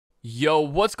Yo,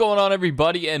 what's going on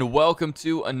everybody, and welcome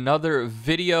to another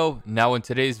video. Now in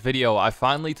today's video, I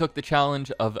finally took the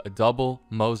challenge of double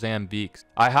Mozambiques.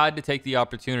 I had to take the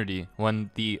opportunity. When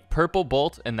the purple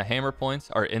bolt and the hammer points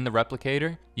are in the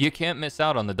replicator, you can't miss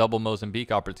out on the double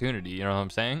Mozambique opportunity, you know what I'm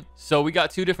saying? So we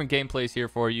got two different gameplays here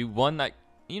for you. One that,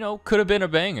 you know, could have been a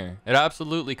banger. It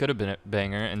absolutely could have been a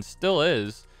banger and still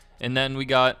is. And then we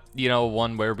got, you know,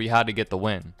 one where we had to get the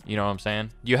win. You know what I'm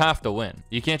saying? You have to win.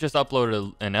 You can't just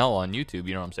upload an L on YouTube.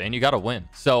 You know what I'm saying? You got to win.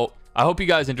 So I hope you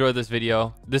guys enjoyed this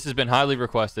video. This has been highly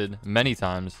requested many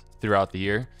times throughout the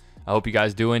year. I hope you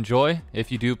guys do enjoy.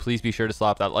 If you do, please be sure to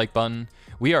slap that like button.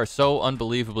 We are so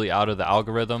unbelievably out of the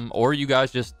algorithm, or you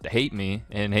guys just hate me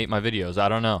and hate my videos. I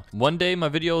don't know. One day my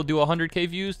video will do 100K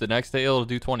views. The next day it'll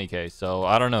do 20K. So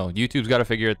I don't know. YouTube's got to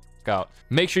figure it out.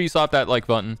 Make sure you slap that like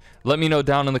button. Let me know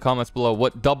down in the comments below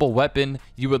what double weapon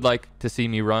you would like to see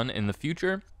me run in the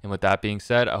future. And with that being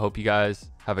said, I hope you guys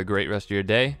have a great rest of your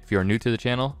day. If you're new to the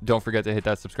channel, don't forget to hit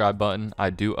that subscribe button. I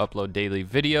do upload daily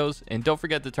videos, and don't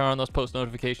forget to turn on those post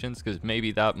notifications, because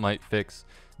maybe that might fix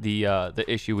the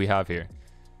issue we have here.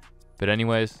 But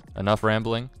anyways, enough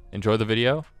rambling. Enjoy the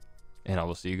video, and I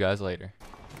will see you guys later.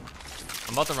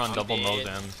 I'm about to run double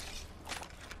Mozams.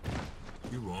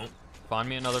 You won't. Find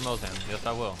me another Mozam. Yes,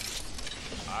 I will.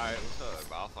 Alright, what's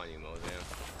up? I'll find you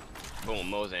Mozam.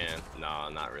 Boom, Mozam. No,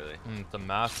 not really. It's a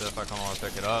mastiff. I kind of want to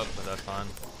pick it up, but that's fine.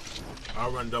 I'll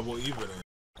run double even.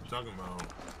 What you talking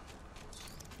about?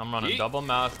 I'm running double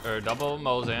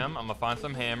Mozam. I'm gonna find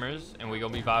some hammers, and we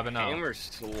gonna be vibing out. Hammers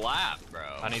slap, bro.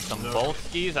 I need some bolt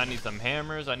skis. I need some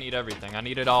hammers. I need everything. I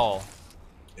need it all.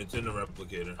 It's in the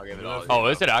replicator. I'll give it all. Oh,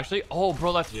 is it actually? Oh,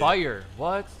 bro, that's fire.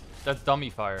 What? That's dummy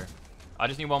fire. I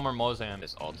just need one more Mozam.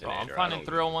 This alternator. I'm finding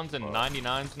 301s and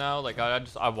 99s now. Like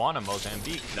I want a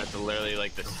Mozambique. That's literally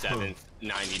like the 7th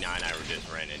 99 I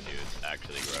just ran into. It's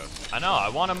actually gross. I know. I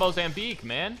want a Mozambique,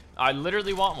 man. I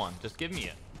literally want one. Just give me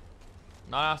it.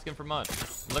 I'm not asking for much.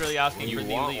 I'm literally asking for the elite.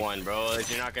 You want one, bro.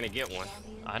 You're not gonna get one.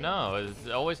 I know.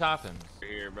 It always happens.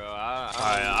 Here, bro. Alright,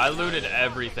 I looted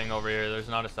everything over here. There's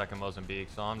not a second Mozambique,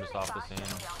 so I'm just off the scene.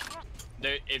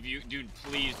 There, if you, dude,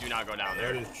 please do not go down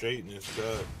there. That is straight and it's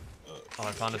good. Oh,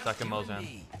 I found a second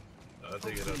Mozam. I'll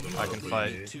take it up. I can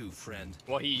fight. Too, friend.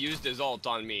 Well, he used his ult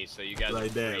on me, so you guys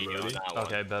Right there, are free on buddy. that one.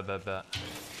 Okay, bet.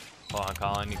 Hold on,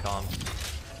 Colin, you calm.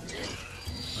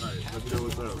 Alright, let me know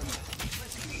what's up.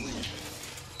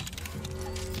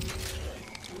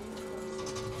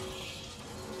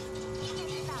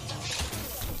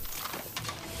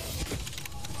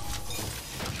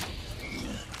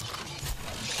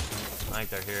 I think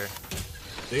they're here.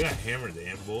 They got hammered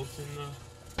and bolts in the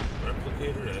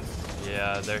replicator. That's...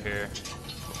 Yeah, they're here.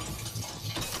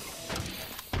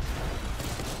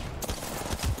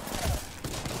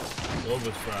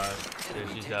 Nova's fried.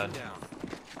 Dude, she's dead.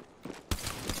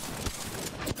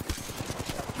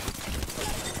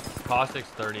 Caustic's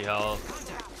 30 health.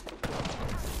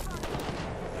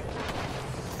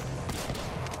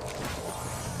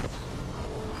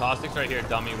 Caustic's right here,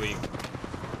 dummy weak.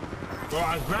 Bro,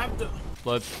 I grabbed the...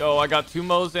 Let's go. I got two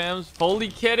Mozams, fully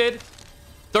kitted.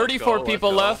 34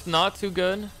 people left, not too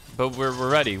good, but we're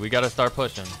ready. We got to start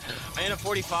pushing. I in a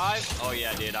 45? Oh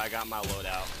yeah, dude, I got my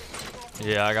loadout.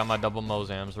 Yeah, I got my double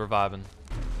Mozams. We're vibing.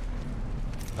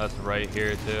 That's right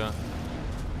here too.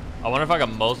 I wonder if I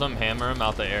can Mozam hammer him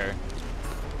out the air.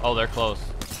 Oh, they're close.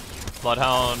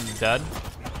 Bloodhound dead.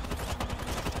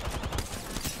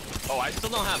 Oh, I still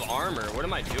don't have armor. What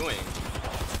am I doing?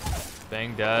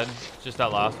 Bang dead. Just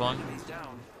that last one.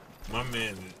 My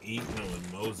man is eating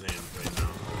with Mozam right now.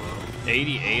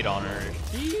 88 on her.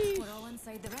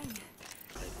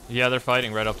 Yeah, they're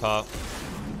fighting right up top.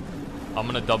 I'm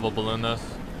gonna double balloon this.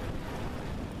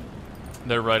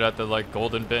 They're right at the like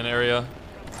golden bin area.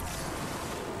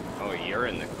 Oh, you're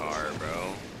in the car,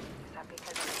 bro.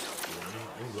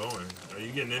 I'm going. Are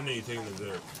you getting in there or you taking the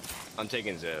zip? I'm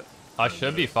taking zip. I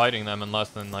should be fighting them in less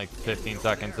than like 15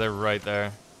 seconds. They're right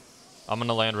there. I'm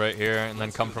gonna land right here and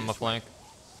then come from a flank.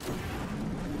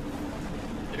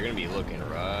 They're gonna be looking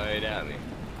right at me.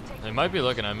 They might be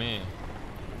looking at me.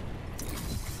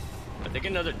 I think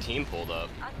another team pulled up.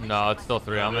 No, it's still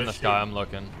three. I'm in the sky. I'm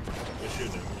looking. They're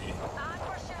shooting at me.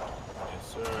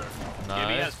 Yes, sir.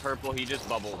 Gibby has Nice. purple. He just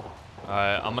bubbled. All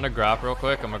right, I'm gonna grab real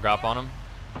quick. I'm gonna grab on him.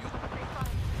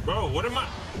 Bro, what am I?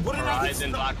 What did I get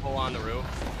Horizon black hole on the roof.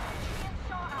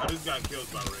 I just got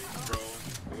killed by Race,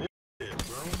 bro. Shit,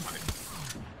 bro.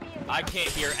 I can't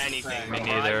hear anything. Me bro.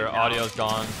 neither. Horizon Audio's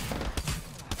gone.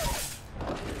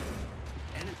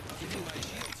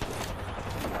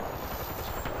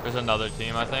 There's another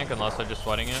team, I think, unless they're just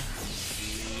sweating you.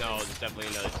 No, there's definitely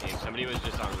another team. Somebody was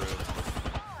just on roof.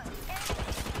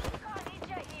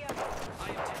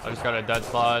 I just got a dead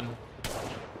slide.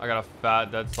 I got a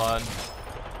fat dead slide.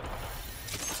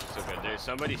 So good. There's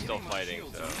somebody still fighting,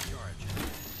 so.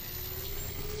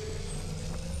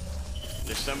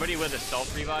 There's somebody with a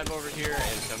self revive over here,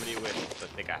 and somebody with, I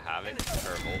think I have it,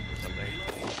 or a Volt or something.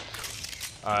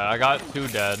 Alright, I got 2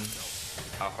 dead.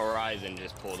 A Horizon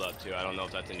just pulled up too. I don't know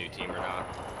if that's a new team or not.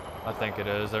 I think it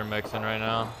is. They're mixing right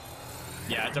now.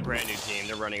 Yeah, it's a brand new team.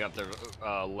 They're running up the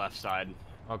left side.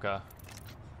 Okay.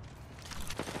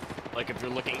 Like if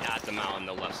you're looking at the mountain,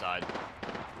 the left side.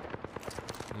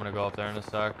 I'm gonna go up there in a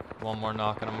sec. One more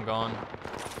knock and I'm gone.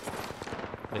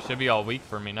 They should be all weak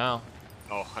for me now.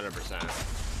 Oh, 100%.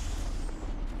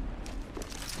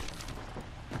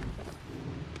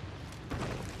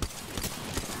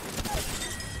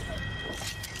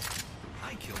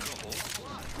 I killed the whole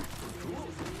squad. Cool.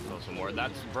 Throw some more.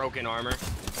 That's broken armor.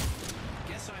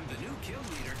 Guess I'm the new kill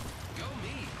leader. Go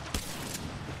me.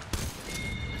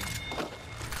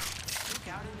 Took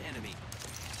out an enemy.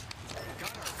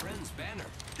 Got our friend's banner.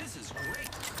 This is great.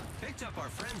 Picked up our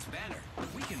friend's banner.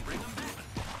 We can bring them back.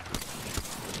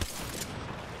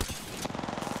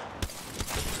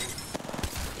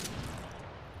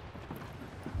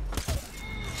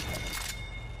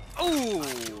 Oh,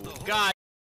 God.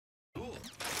 Ooh,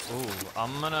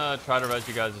 I'm gonna try to res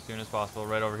you guys as soon as possible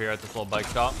right over here at this little bike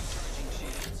shop.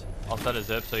 I'll set a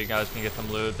zip so you guys can get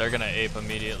some loot. They're gonna ape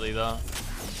immediately though.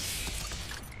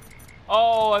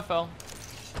 Oh, I fell.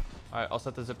 Alright, I'll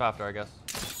set the zip after, I guess.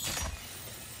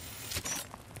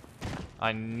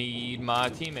 I need my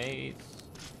teammates.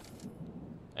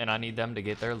 And I need them to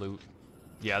get their loot.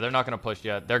 Yeah, they're not gonna push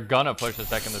yet. They're gonna push the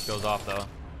second this goes off though.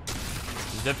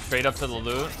 Zip straight up to the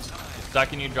loot. The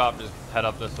second you drop, just head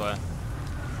up this way.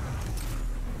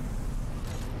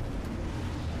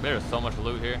 There's so much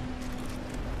loot here.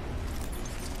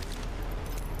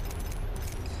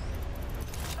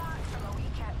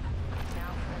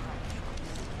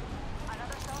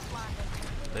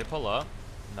 They pull up?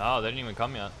 No, they didn't even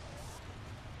come yet.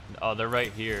 Oh, they're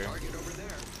right here.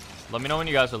 Let me know when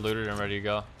you guys are looted and ready to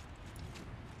go.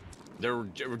 They're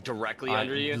directly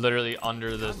under you? Literally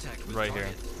under this right here.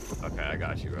 Okay, I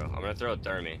got you, bro. I'm gonna throw a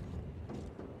thermi.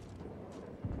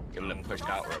 Give him them pushed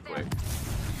out real quick.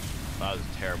 That was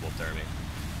a terrible thermi.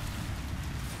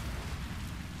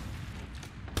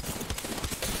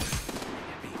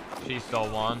 She stole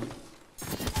one.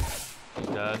 She's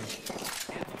dead.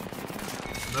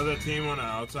 Another team on the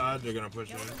outside. They're gonna push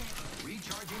in.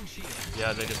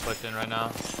 Yeah, they just pushed in right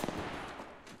now.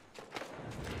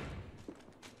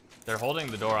 They're holding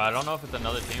the door. I don't know if it's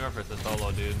another team or if it's a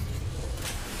solo dude.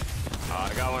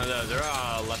 I got one of those. They're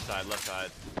left side, left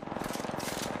side.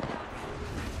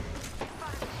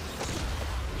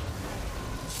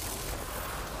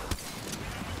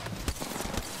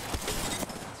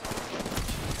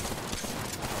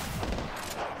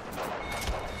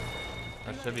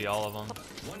 That should be all of them.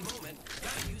 One moment.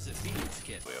 Gotta use a Phoenix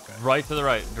kit. Okay. Right to the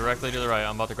right. Directly to the right.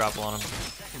 I'm about to grapple on him.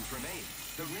 Seconds remain.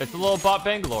 It's a little bot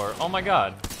Bangalore. Oh my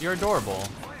god. You're adorable.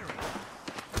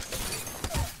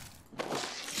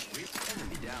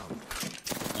 Enemy down.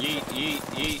 Yeet, yeet,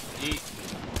 yeet, yeet.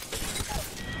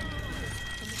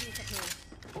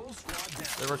 Full squad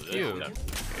down. They were cute.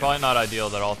 Probably not ideal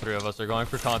that all 3 of us are going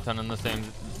for content in the same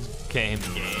game.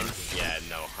 Yeah,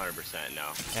 no, 100%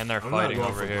 no. And they're I'm fighting not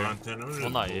going over for here. content. I'm just Well,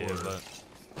 not you, bored. but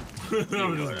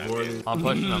I'm just bored. I'm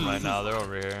pushing them right now. They're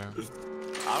over here.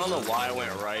 I don't know why I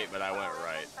went right, but I went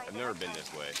right. I've never been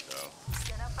this way, so.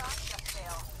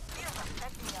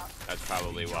 That's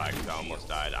probably why, because I almost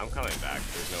died. I'm coming back.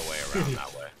 There's no way around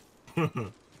that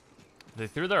way. They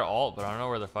threw their ult, but I don't know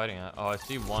where they're fighting at. Oh, I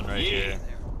see one right here.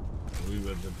 We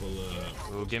about to pull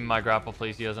up. Ooh, give me my grapple,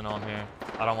 please. He doesn't know I'm here.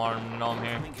 I don't want him to know I'm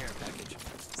here. Care package.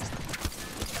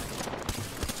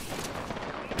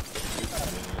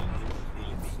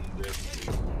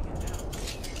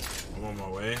 I'm on my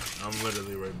way. I'm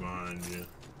literally right behind you.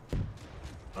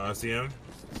 See him?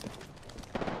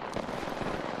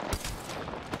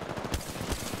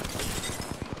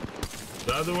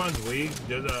 The other one's weak.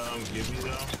 There's a Gibby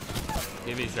though.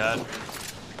 Gibby's dead.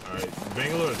 Alright,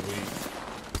 Bangalore is weak.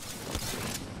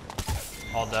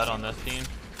 All dead on this team.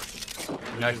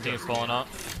 Next team's pulling up.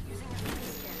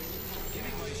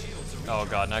 Oh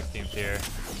god, next team's here.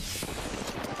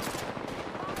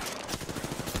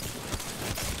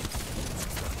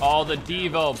 Oh, the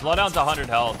Devo. Bloodhound's 100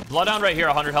 health. Bloodhound right here,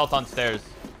 100 health on stairs.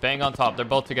 Bang on top. They're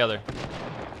both together.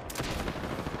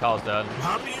 Kyle's dead.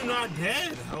 How are you not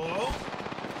dead? Hello?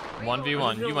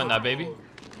 1v1. You win that, baby.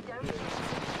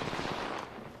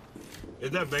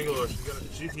 Is that Bangalore?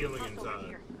 She's healing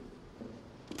inside.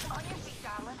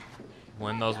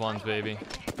 Win those ones, baby.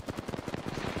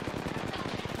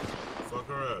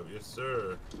 Power up. Yes,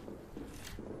 sir.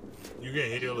 You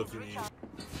can heal if you need.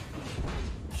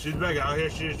 She's back out here.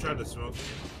 She just tried to smoke me.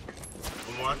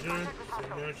 I'm watching her.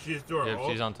 Sitting there. She's through her Yep,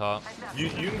 ult. she's on top. You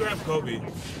can grab Kobi.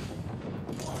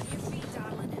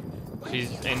 She's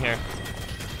in here.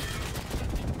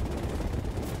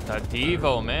 That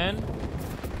Devo, man.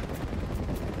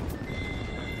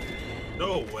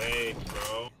 No way,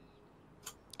 bro.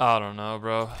 I don't know,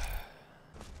 bro.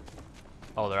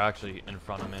 Oh, they're actually in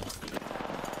front of me.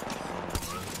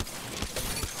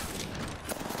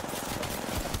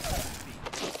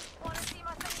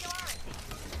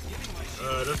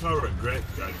 That's my regret,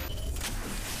 guys.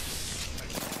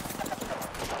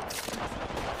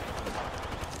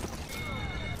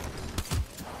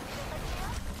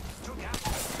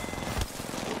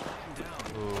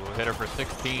 Ooh, hit her for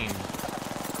 16.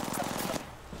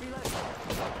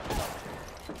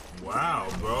 Wow,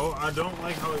 bro. I don't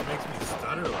like how it makes me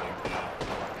stutter like that.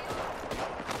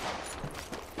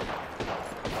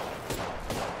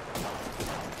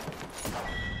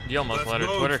 You almost Let's let her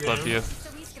go, Twitter Tim. clip you.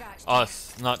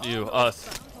 Us, not you, us.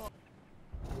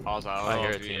 Also, I I don't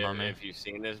hear know a team on me. if you've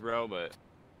seen this, bro, but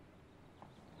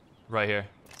Right here.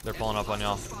 They're pulling up on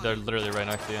y'all. They're literally right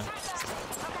next to you.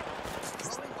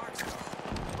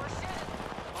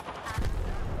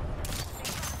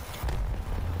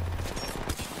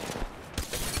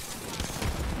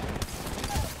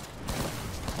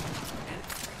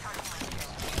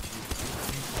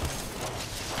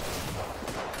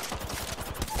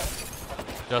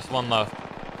 Just one left.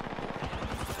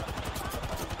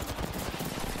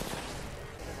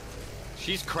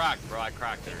 she's cracked, bro. I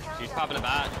cracked her. She's popping a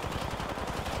bat.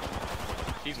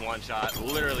 She's one shot,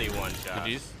 literally one shot.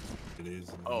 GG's? It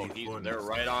is. Oh, they're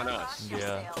right on us.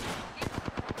 Yeah.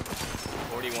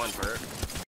 41 perk.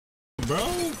 Bro,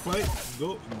 fight.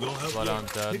 Go help Blood on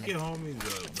your, dead. pick your homies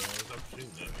up, bro. Stop shooting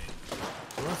at me.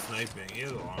 We're sniping. He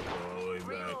has a long goal all the way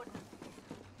back.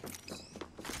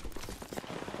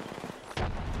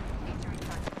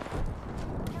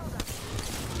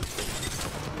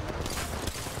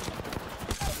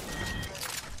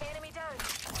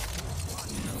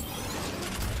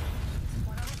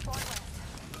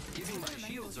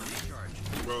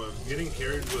 Bro, if getting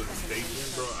carried was a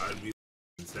statement, bro, I'd be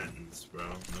sentenced, bro.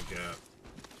 No cap.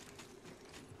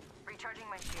 Recharging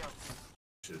my shield.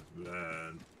 Shit's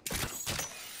bad.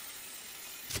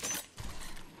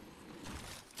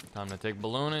 Time to take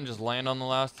balloon and just land on the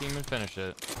last team and finish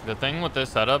it. The thing with this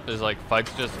setup is like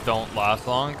fights just don't last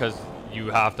long because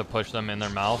you have to push them in their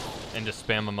mouth and just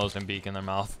spam a Mozambique in their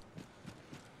mouth.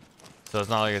 So it's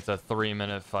not like it's a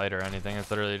 3-minute fight or anything. It's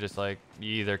literally just like you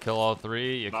either kill all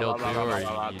 3, you kill 2, or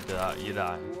you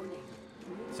die.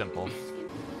 Simple.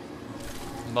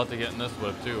 I'm about to get in this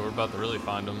whip too. We're about to really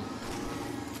find them.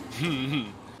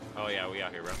 Oh yeah, we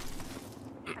out here, bro.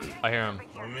 I hear him.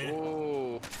 I mean,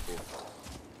 Ooh.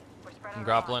 I'm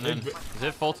grappling in. Is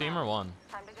it full team or one?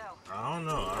 Time to go. I don't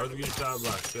know. I was getting shot by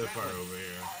Sapphire over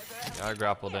here. Yeah, I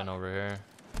grappled in over here.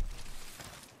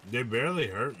 They barely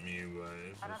hurt me, but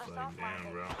it's just like,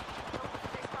 damn, bro.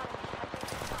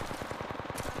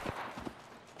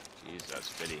 Jeez, that's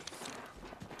fitty.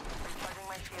 Recharging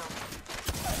my shield.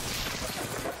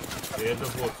 Yeah, it's a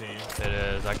full team. It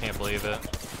is. I can't believe it.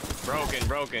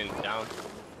 Broken, down.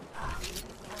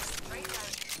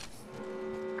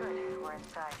 Good, we're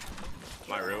inside.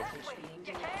 My roof.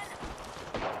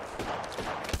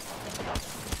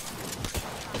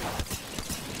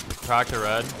 Cracked a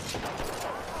red.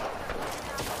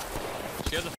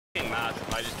 She has a f***ing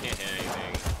massive. I just can't hit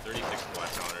anything. 36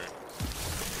 flex on her.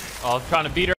 Oh, I was trying to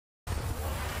beat her.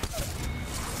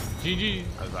 GG.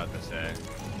 I was about to say.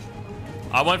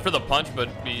 I went for the punch, but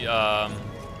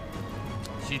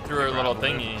she threw her little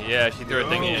thingy. Yeah, she threw a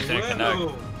thingy and it didn't connect.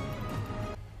 All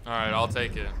right, I'll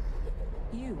take it.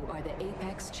 You are the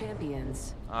Apex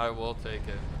champions. I will take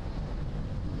it.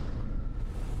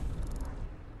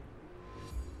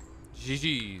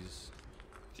 GG's.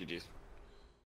 GG's.